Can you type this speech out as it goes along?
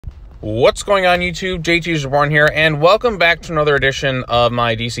What's going on YouTube? JT's Reborn here, and welcome back to another edition of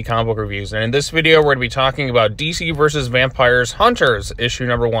my DC comic book reviews. And in this video, we're going to be talking about DC vs. Vampires Hunters, issue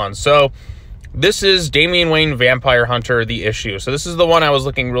number 1. So, this is Damian Wayne Vampire Hunter, the issue. So this is the one I was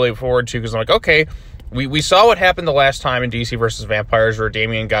looking really forward to, because I'm like, okay, we saw what happened the last time in DC vs. Vampires, where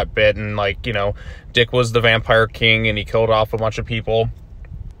Damian got bit, and, like, you know, Dick was the vampire king, and he killed off a bunch of people.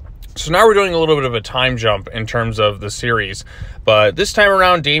 So now we're doing a little bit of a time jump in terms of the series. But this time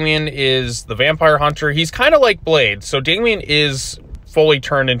around, Damian is the vampire hunter. He's kind of like Blade. So Damian is fully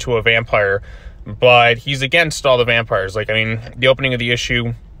turned into a vampire, but he's against all the vampires. Like, I mean, the opening of the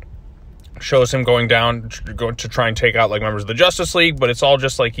issue shows him going to try and take out, like, members of the Justice League, but it's all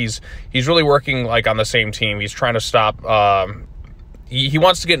just like he's really working, like, on the same team. He's trying to stop... He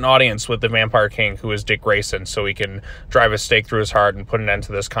wants to get an audience with the Vampire King, who is Dick Grayson, so he can drive a stake through his heart and put an end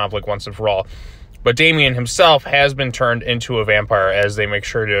to this conflict once and for all. But Damian himself has been turned into a vampire, as they make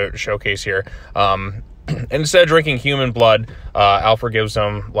sure to showcase here. And instead of drinking human blood, Alfred gives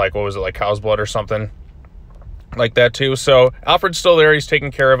him, like, what was it, like cow's blood or something like that too. So Alfred's still there. He's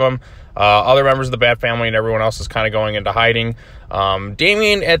taking care of him. Other members of the Bat family and everyone else is kind of going into hiding.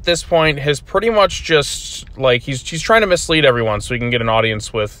 Damian at this point has pretty much just, like, he's trying to mislead everyone so he can get an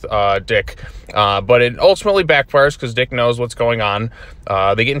audience with Dick. But it ultimately backfires because Dick knows what's going on.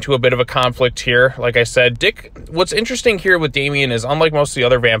 They get into a bit of a conflict here. Like I said, Dick, what's interesting here with Damian is, unlike most of the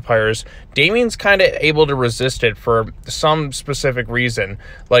other vampires, Damian's kind of able to resist it for some specific reason.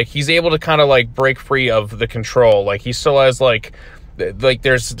 Like, he's able to kind of, like, break free of the control. Like, he still has, like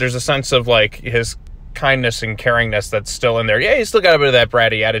there's a sense of, like, his kindness and caringness that's still in there. Yeah, he's still got a bit of that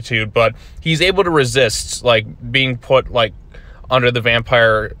bratty attitude, but he's able to resist, like, being put, like, under the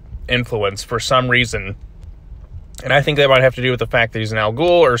vampire influence for some reason. And I think that might have to do with the fact that he's an Al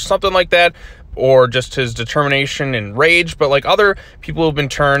Ghul or something like that, or just his determination and rage. But, like, other people who've been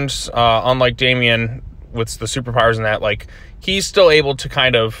turned, unlike Damian with the superpowers and that, like, he's still able to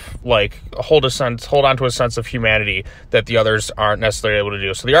kind of, like, hold on to a sense of humanity that the others aren't necessarily able to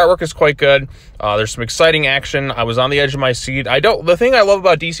do. So the artwork is quite good. There's some exciting action. I was on the edge of my seat. The thing I love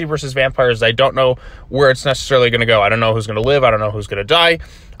about DC versus Vampires is I don't know where it's necessarily going to go. I don't know who's going to live. I don't know who's going to die.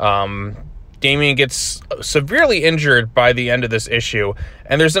 Damian gets severely injured by the end of this issue,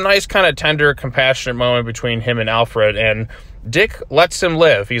 and there's a nice kind of tender, compassionate moment between him and Alfred, and Dick lets him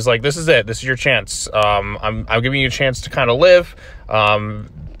live. He's like, this is it. This is your chance. I'm giving you a chance to kind of live.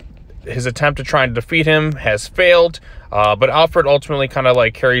 His attempt to try and defeat him has failed, but Alfred ultimately kind of,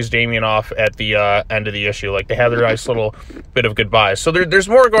 like, carries Damian off at the end of the issue. Like, they have their nice little bit of goodbye. So there's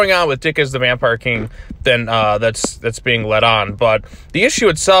more going on with Dick as the Vampire King than that's being led on. But the issue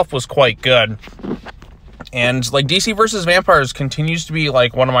itself was quite good. And, like, DC vs. Vampires continues to be,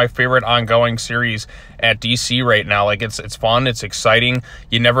 like, one of my favorite ongoing series at DC right now. Like, it's fun, it's exciting.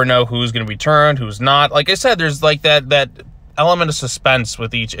 You never know who's going to be turned, who's not. Like I said, there's, like, that element of suspense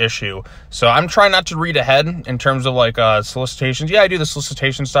with each issue. So I'm trying not to read ahead in terms of, like, solicitations. Yeah, I do the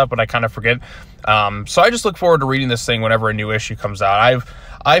solicitation stuff, but I kind of forget. So I just look forward to reading this thing whenever a new issue comes out.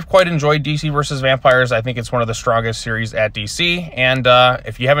 I've quite enjoyed DC vs. Vampires. I think it's one of the strongest series at DC. And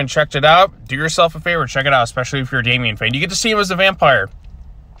if you haven't checked it out, do yourself a favor, check it out, especially if you're a Damian fan. You get to see him as a vampire.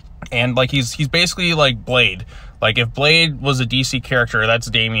 And, like, he's basically like Blade. Like, if Blade was a DC character, that's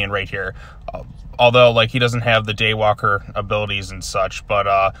Damian right here. Although, like, he doesn't have the Daywalker abilities and such.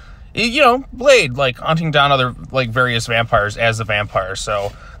 But, you know, Blade, like, hunting down other, like, various vampires as a vampire.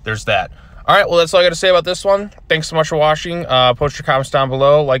 So there's that. All right, well, that's all I got to say about this one. Thanks so much for watching. Post your comments down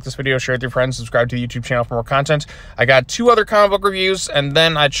below. Like this video, share it with your friends, subscribe to the YouTube channel for more content. I got 2 other comic book reviews, and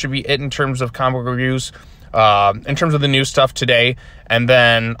then that should be it in terms of comic book reviews, in terms of the new stuff today. And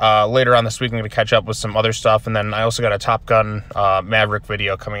then later on this week, I'm going to catch up with some other stuff. And then I also got a Top Gun Maverick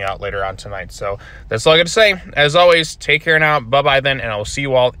video coming out later on tonight. So that's all I got to say. As always, take care now. Bye-bye then, and I will see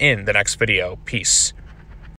you all in the next video. Peace.